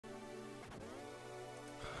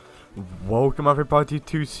Welcome everybody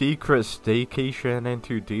to Secret Staycation. In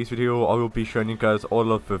today's video I will be showing you guys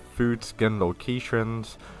all of the food skin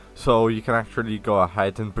locations, so you can actually go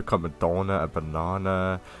ahead and become a donut, a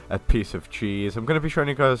banana, a piece of cheese. I'm going to be showing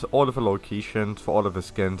you guys all of the locations for all of the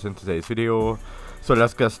skins in today's video. So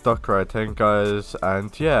let's get stuck right in, guys,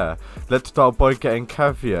 and yeah, let's start by getting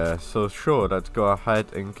caviar. So sure, let's go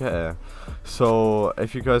ahead and get it. So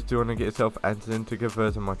if you guys do want to get yourself entered into, give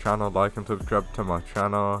it to my channel, like and subscribe to my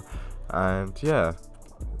channel, and yeah,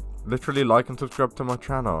 literally like and subscribe to my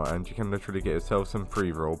channel, and you can literally get yourself some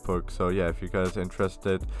free ROBUX. So yeah, if you guys are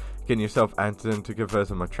interested getting yourself entered into, give it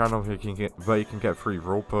to my channel where you can get free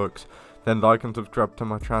ROBUX, then like and subscribe to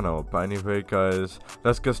my channel. But anyway, guys,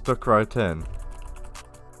 let's get stuck right in.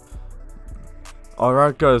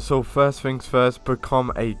 Alright guys, so first things first,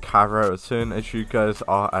 become a carrot. As soon as you guys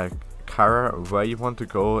are a carrot, where you want to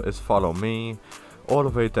go is follow me all the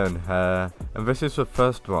way down here, and this is the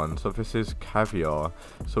first one. So this is caviar,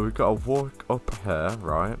 so we gotta walk up here,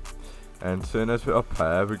 right? And as soon as we're up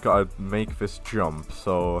here, we gotta make this jump.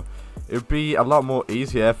 So it'd be a lot more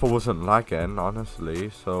easier if I wasn't lagging,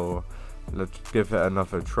 honestly. So let's give it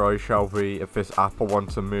another try, shall we? If this apple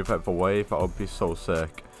wants to move out of the way, that would be so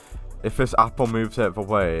sick. If this apple moves out of the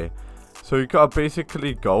way, so you gotta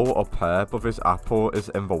basically go up here, but this apple is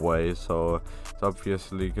in the way, so it's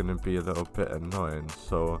obviously gonna be a little bit annoying.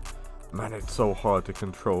 So man, it's so hard to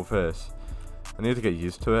control this. I need to get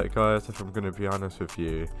used to it, guys, if I'm gonna be honest with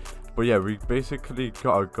you. But yeah, we basically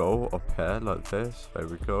gotta go up here like this. There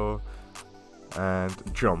we go, and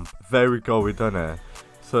jump. There we go, we done it.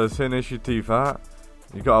 So as soon as you do that,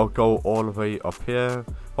 you gotta go all the way up here.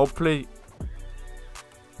 Hopefully,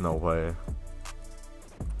 no way.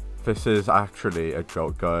 This is actually a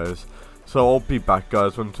joke, guys. So I'll be back,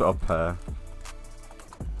 guys, once we're up here.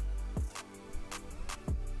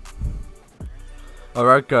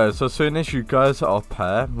 Alright guys, so as soon as you guys are up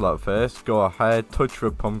here like this, go ahead, touch the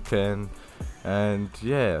pumpkin, and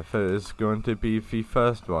yeah, there is going to be the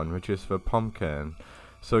first one, which is the pumpkin.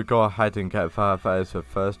 So go ahead and get that. That is the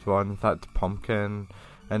first one, that's pumpkin.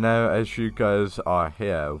 And now as you guys are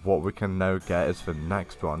here, what we can now get is the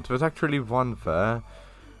next one. So there's actually one there.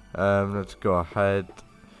 Let's go ahead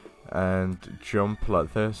and jump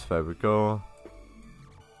like this. There we go.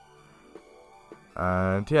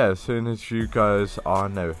 And yeah, as soon as you guys are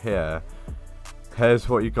now here, here's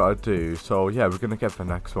what you gotta do. So yeah, we're gonna get the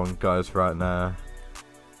next one, guys, right now.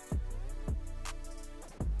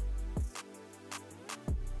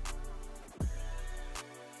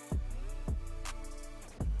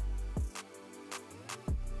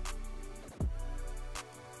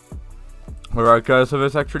 Alright guys, so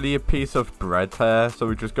there's actually a piece of bread here, so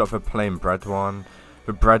we just got the plain bread one.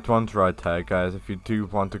 The bread one's right here, guys, if you do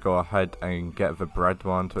want to go ahead and get the bread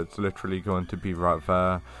one. So it's literally going to be right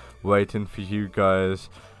there, waiting for you guys.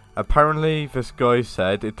 Apparently this guy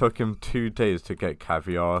said it took him 2 days to get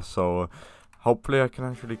caviar, so hopefully I can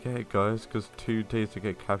actually get it, guys, because 2 days to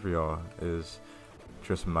get caviar is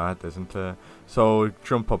just mad, isn't it? So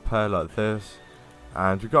jump up here like this,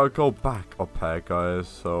 and we gotta go back up here, guys.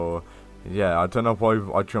 So yeah, I don't know why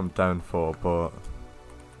I jumped down for, but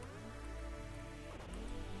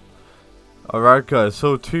alright guys,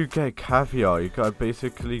 so to get caviar, you gotta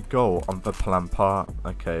basically go on the plant part.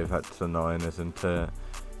 Okay, that's annoying, isn't it?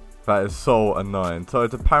 That is so annoying. So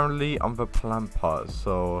it's apparently on the plant part,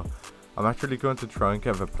 so I'm actually going to try and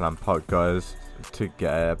get the plant part, guys, to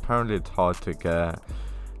get it. Apparently it's hard to get.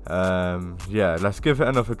 Yeah, let's give it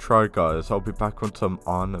another try, guys. I'll be back once I'm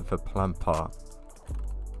on the plant part.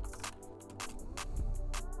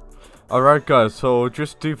 Alright guys, so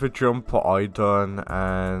just do the jump what I done,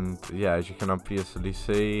 and yeah, as you can obviously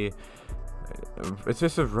see, is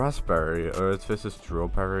this a raspberry or is this a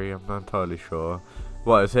strawberry? I'm not entirely sure.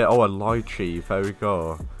 What is it? Oh, a lychee. There we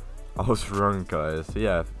go. I was wrong, guys.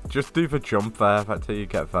 Yeah, just do the jump there, that's how you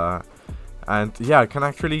get that. And yeah, I can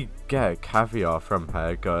actually get caviar from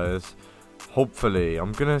here, guys. Hopefully,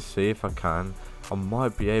 I'm gonna see if I can. I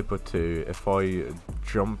might be able to if I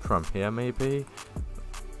jump from here, maybe.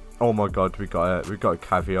 Oh my god, we got it. We got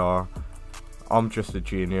caviar. I'm just a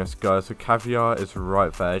genius, guys. The caviar is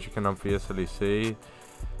right there, as you can obviously see.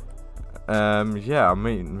 Yeah, I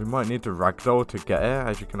mean, we might need the ragdoll to get it,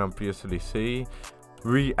 as you can obviously see.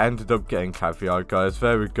 We ended up getting caviar, guys.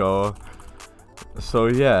 There we go. So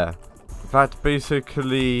yeah, that's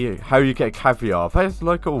basically how you get caviar. That's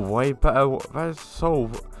like a way better.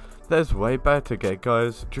 There's way better to get,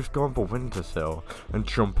 guys. Just go on the windowsill and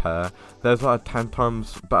jump here. There's like a 10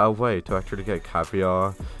 times better way to actually get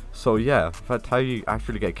caviar. So yeah, that's how you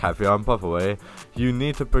actually get caviar. And by the way, you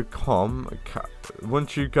need to become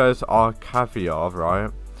once you guys are caviar, right?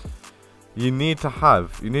 you need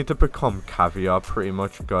to become caviar pretty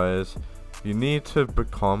much, guys. You need to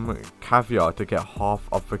become caviar to get half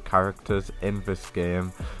of the characters in this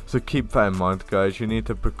game. So keep that in mind, guys. You need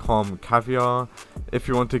to become caviar if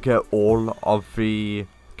you want to get all of the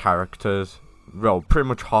characters. Well, pretty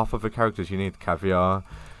much half of the characters you need caviar.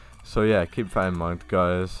 So yeah, keep that in mind,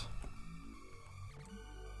 guys.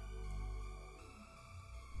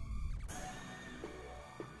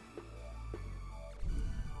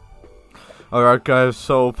 Alright guys,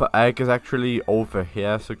 so the egg is actually over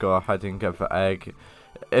here, so go ahead and get the egg.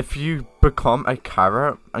 If you become a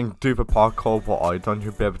carrot and do the parkour what I done,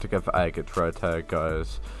 you'll be able to get the egg. It's right here,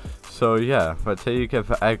 guys. So yeah, that's how you get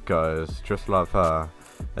the egg, guys, just like that.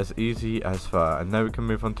 As easy as that. And now we can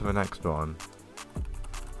move on to the next one.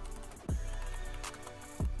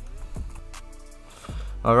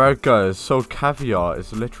 Alright guys, so caviar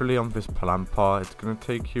is literally on this plant part. It's going to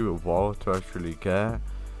take you a while to actually get.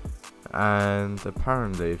 And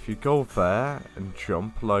apparently if you go there and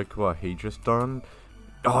jump like what he just done.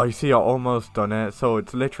 Oh, you see I almost done it. So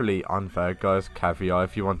it's literally unfair, guys, caviar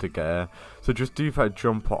if you want to get it. So just do that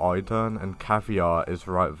jump what I done and caviar is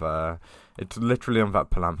right there. It's literally on that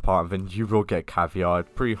plant part and then you will get caviar.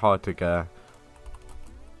 It's pretty hard to get.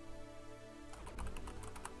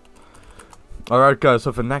 Alright guys,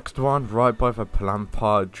 so the next one, right by the plant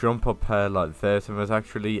part, jump up here like this, and there's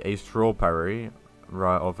actually a strawberry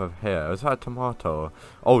right over here. Is that a tomato?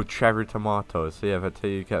 Oh, cherry tomato. So yeah, that's how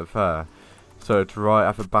you get there. So it's right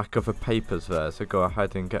at the back of the papers there. So go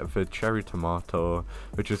ahead and get the cherry tomato,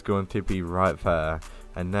 which is going to be right there.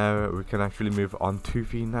 And now we can actually move on to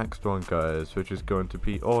the next one, guys, which is going to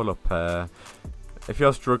be all up here. If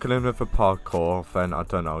you're struggling with the parkour, then I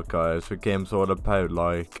don't know, guys. The game's all about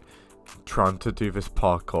like trying to do this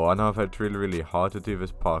parkour. I know that it's really hard to do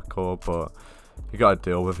this parkour, but you gotta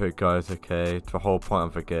deal with it, guys, okay? It's the whole point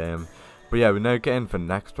of the game. But yeah, we're now getting the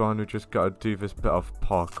next one. We just gotta do this bit of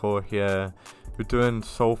parkour here. We're doing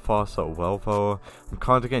so far so well, though. I'm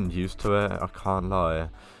kinda getting used to it, I can't lie.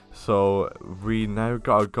 So, we now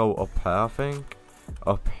gotta go up here, I think.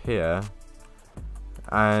 Up here.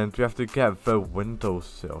 And we have to get the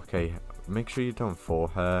windowsill. Okay, make sure you don't fall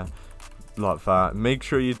here. Like that. Make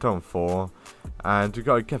sure you don't fall. And we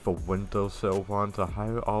gotta get the windowsill one. So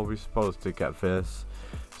how are we supposed to get this?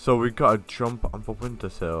 So we gotta jump on the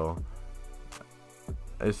windowsill.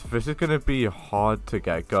 This is gonna be hard to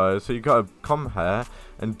get, guys. So you gotta come here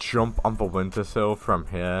and jump on the windowsill from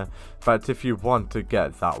here. In fact, if you want to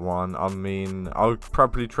get that one, I mean, I'll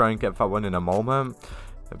probably try and get that one in a moment.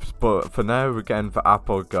 But for now, we're getting the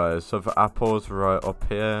apple, guys. So the apple's right up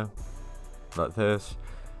here, like this.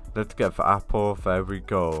 Let's get the apple. There we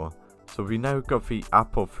go. So we now got the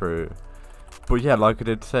apple fruit. But yeah, like I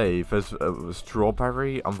did say, there's a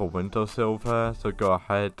strawberry on the windowsill there. So go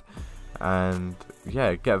ahead and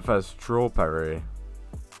yeah, get that strawberry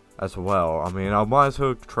as well. I mean, I might as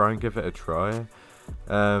well try and give it a try.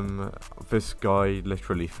 This guy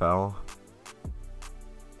literally fell.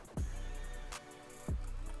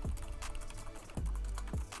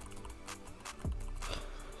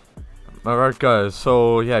 Alright guys,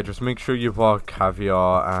 so yeah, just make sure you are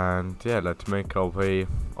caviar, and yeah, let's make our way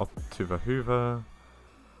up to the Hoover.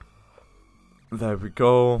 There we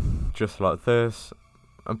go, just like this.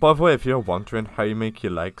 And by the way, if you're wondering how you make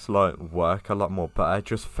your legs like work a lot more better,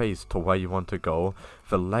 just face to where you want to go.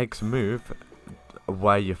 The legs move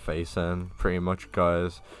where you're facing, pretty much,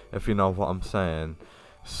 guys, if you know what I'm saying.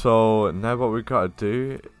 So now what we gotta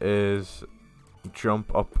do is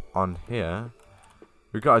jump up on here.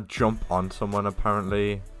 We gotta jump on someone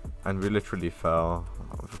apparently, and we literally fell.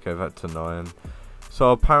 Okay, that's annoying.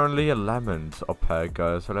 So apparently a lemon's up here,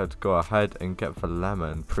 guys, so let's go ahead and get the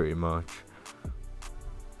lemon, pretty much.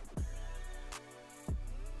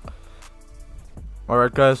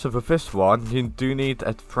 Alright guys, so for this one, you do need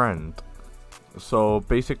a friend. So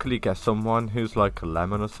basically get someone who's like a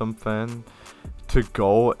lemon or something to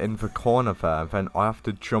go in the corner there, then I have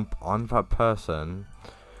to jump on that person.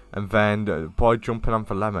 And then by jumping on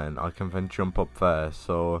the lemon, I can then jump up there.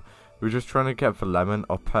 So we're just trying to get the lemon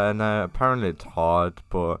up here now. Apparently it's hard,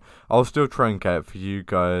 but I'll still try and get it for you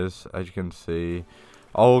guys. As you can see,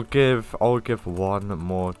 I'll give one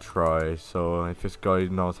more try. So if this guy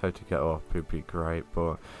knows how to get up, it'd be great.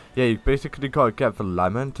 But yeah, you basically gotta get the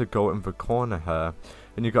lemon to go in the corner here,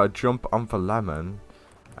 and you gotta jump on the lemon,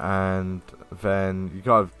 and then you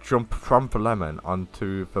gotta jump from the lemon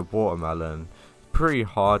onto the watermelon. Pretty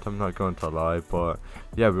hard, I'm not going to lie, but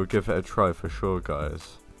yeah, we'll give it a try for sure,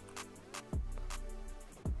 guys.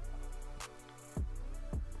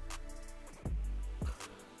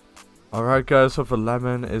 Alright guys, so the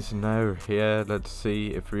lemon is now here. Let's see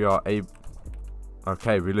if we are able...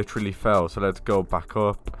 Okay, we literally fell, so let's go back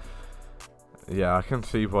up. Yeah, I can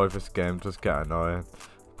see why this game does get annoying.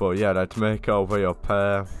 But yeah, let's make our way up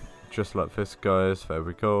here. Just like this, guys. There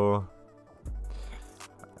we go.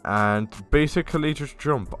 And basically just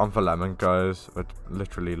jump on the lemon, guys. It's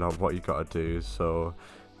literally like what you gotta do. So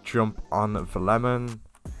jump on the lemon.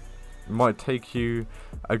 It might take you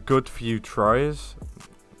a good few tries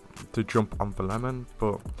to jump on the lemon,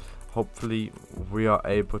 but hopefully we are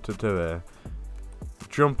able to do it.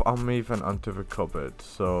 Jump on me, then onto the cupboard.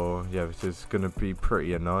 So yeah, this is gonna be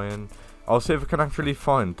pretty annoying. I'll see if I can actually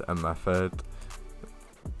find a method.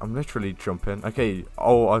 I'm literally jumping. Okay.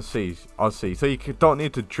 Oh, I see. So you don't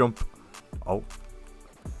need to jump. Oh,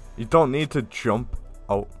 you don't need to jump.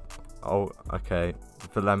 Oh. Okay.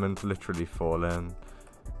 The lemon's literally falling.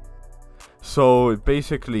 So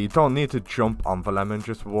basically, you don't need to jump on the lemon.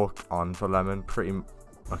 Just walk on the lemon.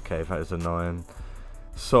 Okay, that is annoying.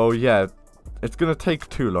 So yeah, it's gonna take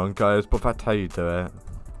too long, guys. But that's how you do it.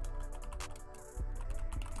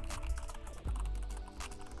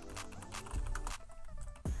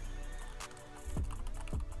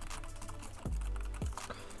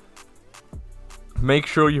 Make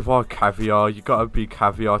sure you are caviar. You gotta be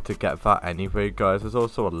caviar to get that anyway, guys. There's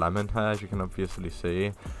also a lemon here, as you can obviously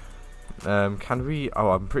see. Can we?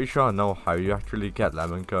 Oh, I'm pretty sure I know how you actually get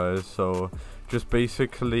lemon, guys. So just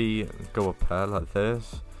basically go up here like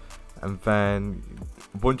this, and then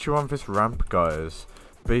once you're on this ramp, guys,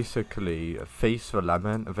 basically face the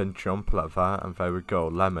lemon and then jump like that, and there we go,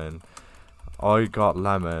 lemon. I got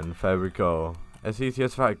lemon. There we go. As easy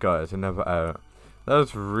as that, guys. And never out. That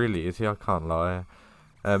was really easy, I can't lie.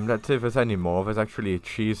 Let's see if there's any more. There's actually a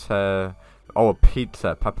cheese here. Oh, a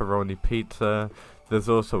pizza. Pepperoni pizza. There's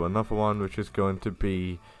also another one which is going to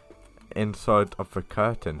be inside of the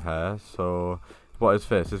curtain here. So, what is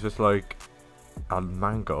this? Is this like a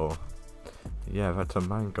mango? Yeah, that's a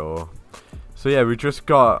mango. So yeah, I just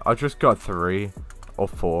got 3 or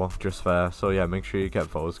 4 just there. So yeah, make sure you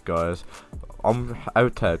get those, guys. I'm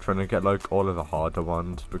out there trying to get like all of the harder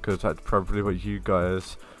ones, because that's probably what you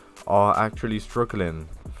guys are actually struggling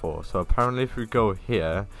for. So apparently if we go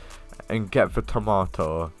here and get the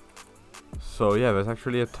tomato, so yeah, there's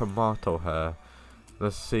actually a tomato here.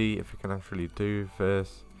 Let's see if we can actually do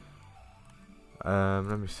this.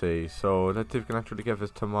 Let me see. So let's see if we can actually get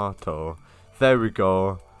this tomato. There we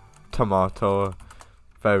go, tomato.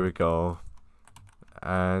 There we go.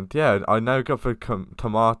 And yeah, I now got the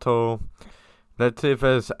tomato. Let's see if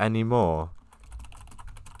there's any more.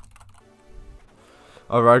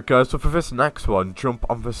 Alright, guys, so for this next one, jump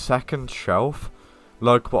on the second shelf,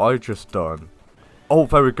 like what I just done. Oh,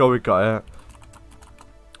 there we go, we got it.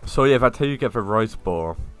 So yeah, that's how you get the rice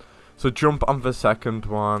ball. So jump on the second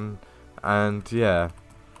one, and yeah,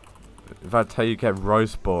 that's how you get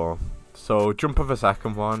rice ball. So jump on the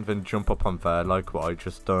second one, then jump up on there, like what I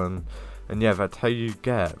just done. And yeah, that's how you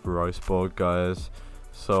get rice ball, guys.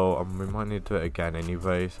 So we might need to do it again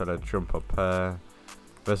anyway. So let's jump up here.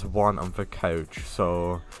 There's one on the couch.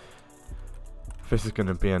 So this is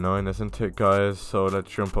gonna be annoying, isn't it, guys? So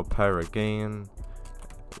let's jump up here again.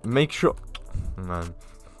 Make sure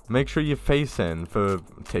you're facing the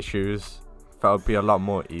tissues. That would be a lot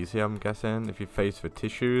more easy, I'm guessing, if you face the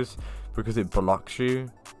tissues, because it blocks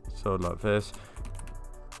you. So like this.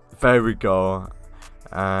 There we go.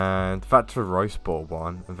 And that's the rice ball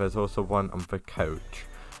one, and there's also one on the couch.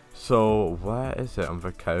 So where is it on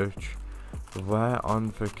the couch? Where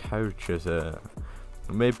on the couch is it?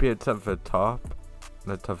 Maybe it's at the top.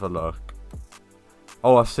 Let's have a look.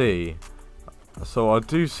 Oh, I see. So I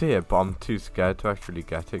do see it, but I'm too scared to actually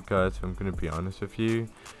get it, guys. I'm gonna be honest with you,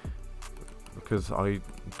 because I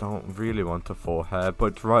don't really want to fall here.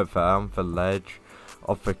 But it's right there on the ledge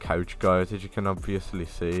of the couch, guys, as you can obviously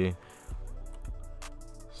see.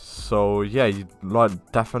 So yeah, you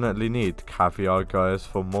definitely need caviar, guys,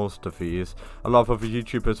 for most of these. A lot of other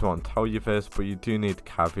YouTubers won't tell you this, but you do need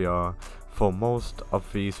caviar for most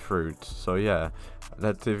of these fruits. So yeah,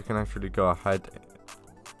 let's see if we can actually go ahead.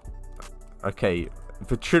 Okay,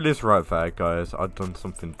 the chili's right there, guys. I've done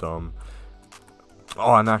something dumb.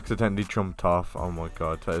 Oh, and accidentally jumped off. Oh my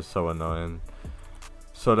god, that is so annoying.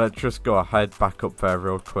 So let's just go ahead, back up there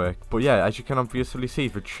real quick. But yeah, as you can obviously see,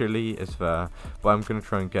 the chili is there. But I'm going to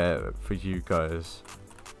try and get it for you guys.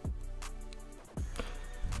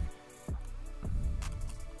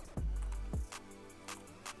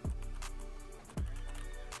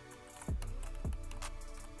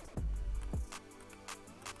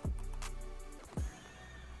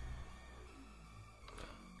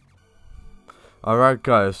 Alright,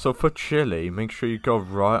 guys, so for chili, make sure you go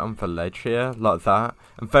right on the ledge here, like that.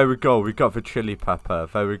 And there we go, we got the chili pepper,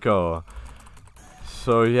 there we go.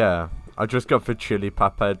 So yeah, I just got the chili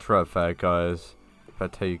pepper right there, guys.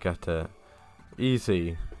 That's how you get it.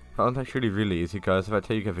 Easy. That one's actually really easy, guys. That's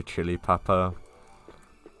how you get the chili pepper.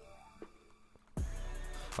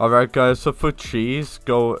 Alright, guys, so for cheese,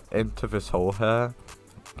 go into this hole here.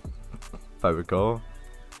 There we go.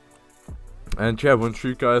 And yeah, once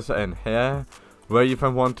you guys are in here, where you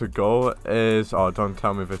then want to go is... Oh, don't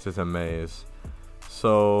tell me this is a maze.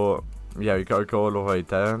 So, yeah, you gotta go all the way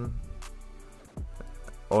down.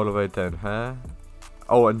 All the way down here.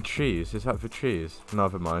 Oh, and cheese. Is that for cheese?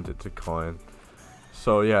 Never mind, it's a coin.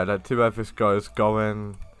 So, yeah, let's see where this guy's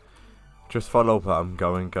going. Just follow where I'm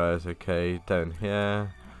going, guys, okay? Down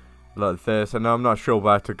here. Like this. And I'm not sure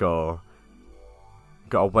where to go.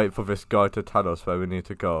 Gotta wait for this guy to tell us where we need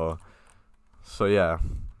to go. So, yeah.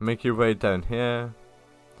 Make your way down here.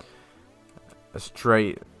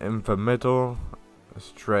 Straight in the middle.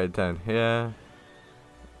 Straight down here.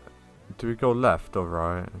 Do we go left or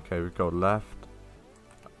right? Okay, we go left.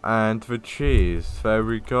 And the cheese. There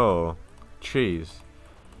we go. Cheese.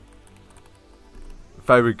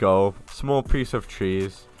 There we go. Small piece of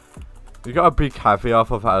cheese. You gotta be caviar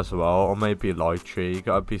for that as well. Or maybe lychee. You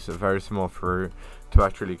gotta be a very small fruit to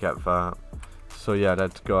actually get that. So yeah,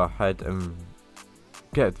 let's go ahead and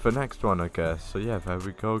get the next one, I guess. So yeah, there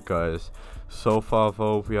we go, guys. So far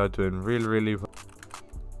though, we are doing really well.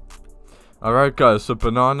 Alright, guys, so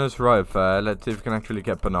banana's right there. Let's see if we can actually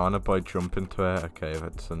get banana by jumping to it. Okay,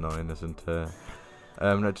 that's annoying, isn't it?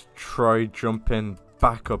 Let's try jumping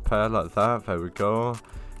back up here like that. There we go.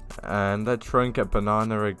 And let's try and get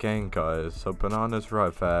banana again, guys. So banana's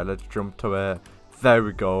right there. Let's jump to it. There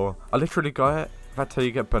we go. I literally got it. That's how you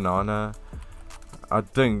get banana. I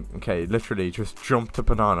think, okay, literally just jump to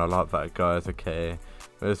banana like that, guys, okay.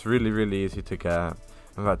 It's really easy to get.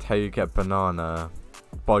 And that's how you get banana.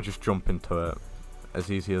 By just jumping to it.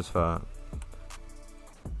 As easy as that.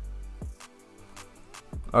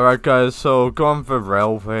 Alright, guys, so go on the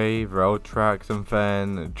rail tracks and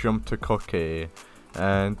then jump to cookie.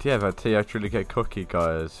 And yeah, that's how you actually get cookie,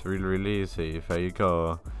 guys. Really easy. There you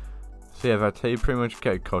go. So yeah, that's how you pretty much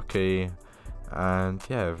get cookie. And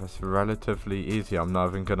yeah, that's relatively easy, I'm not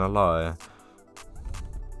even gonna lie.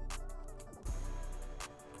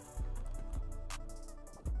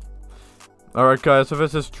 Alright, guys, so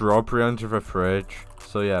this is strawberry under the fridge.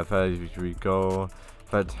 So yeah, there we go.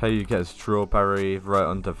 That's how you get strawberry right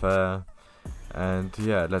under there. And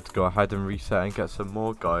yeah, let's go ahead and reset and get some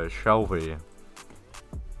more, guys, shall we?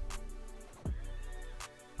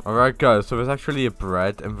 Alright, guys, so there's actually a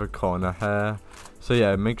bread in the corner here. So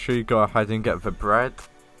yeah, make sure you go ahead and get the bread.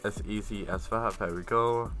 As easy as that. There we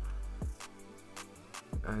go.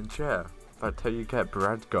 And yeah, that's how you get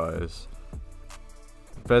bread, guys.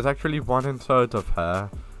 There's actually one inside of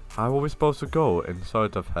here. How are we supposed to go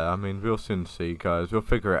inside of here? I mean, we'll soon see, guys. We'll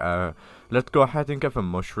figure it out. Let's go ahead and get the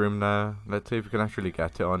mushroom now. Let's see if we can actually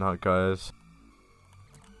get it or not, guys.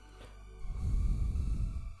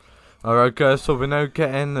 Alright, guys, so we're now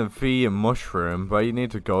getting the mushroom. Where you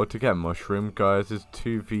need to go to get mushroom, guys, is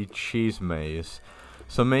to the cheese maze.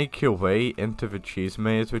 So make your way into the cheese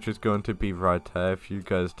maze, which is going to be right here if you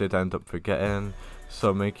guys did end up forgetting.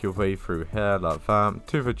 So make your way through here like that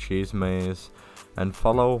to the cheese maze and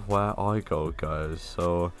follow where I go, guys.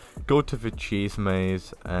 So go to the cheese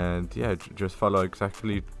maze and yeah, just follow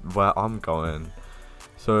exactly where I'm going.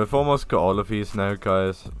 So we've almost got all of these now,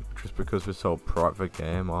 guys, just because we're so pro at the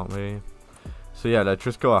game, aren't we? So yeah, let's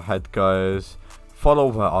just go ahead, guys. Follow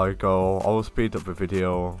where I go. I will speed up the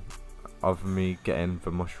video of me getting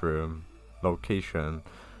the mushroom location.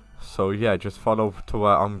 So yeah, just follow to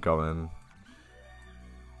where I'm going.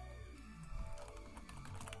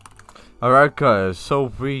 Alright, guys,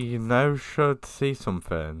 so we now should see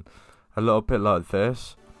something a little bit like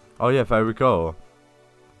this. Oh yeah, there we go.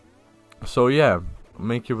 So yeah,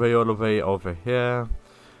 make your way all the way over here.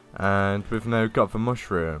 And we've now got the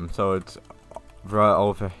mushroom. So it's right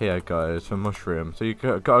over here, guys, the mushroom. So you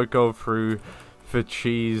gotta go through the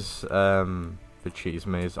cheese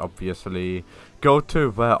maze, obviously. Go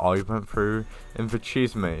to where I went through in the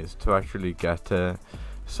cheese maze to actually get it.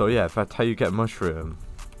 So yeah, that's how you get mushroom.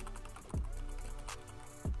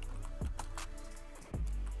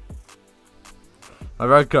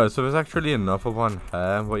 Alright, guys, so there's actually another one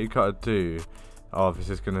here. What you gotta do... Oh, this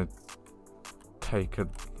is gonna take a...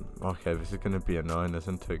 Okay, this is gonna be annoying,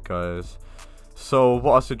 isn't it, guys? So,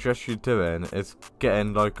 what I suggest you doing is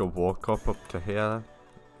getting, like, a walk up to here.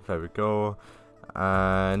 There we go.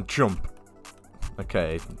 And jump.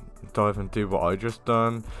 Okay, dive and do what I just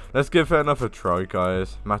done. Let's give it another try,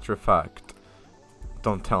 guys. Matter of fact,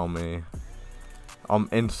 don't tell me. I'm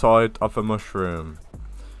inside of a mushroom.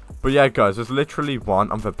 But yeah, guys, there's literally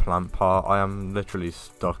one on the plant part. I am literally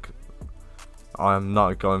stuck. I am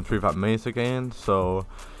not going through that maze again. So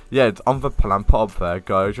yeah, it's on the plant part up there,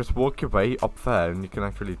 guys. Just walk your way up there and you can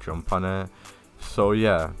actually jump on it. So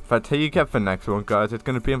yeah, that's how you get the next one, guys. It's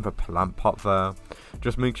going to be in the plant pot there.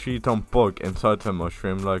 Just make sure you don't bug inside the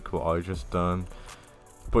mushroom like what I just done.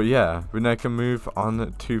 But yeah, we now can move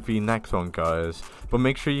on to the next one, guys. But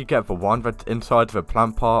make sure you get the one that's inside the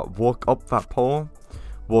plant pot. Walk up that pole.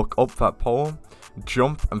 Walk up that pole.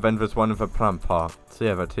 Jump, and then there's one in the plant pot. So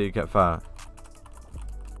yeah, that's how you get that.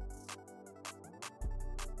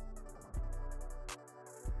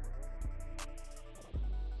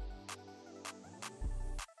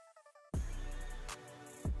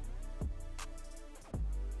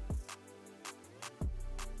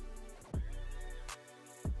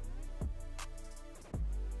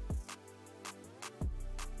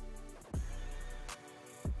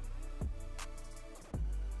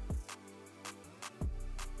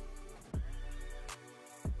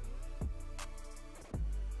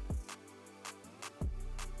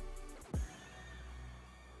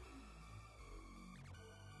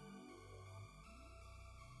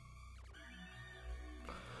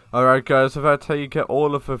 Alright, guys, so that's how you get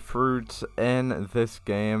all of the fruits in this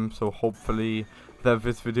game. So hopefully that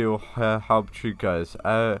this video helped you guys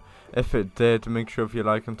out. If it did, make sure if you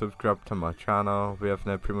like and subscribe to my channel. We have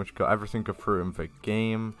now pretty much got every single fruit in the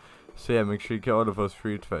game. So yeah, make sure you get all of those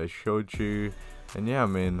fruits that I showed you. And yeah, I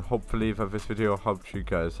mean, hopefully that this video helped you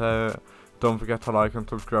guys out. Don't forget to like and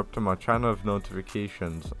subscribe to my channel with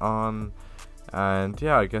notifications on. And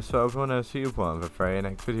yeah, I guess I'll see you on the very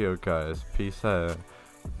next video, guys. Peace out.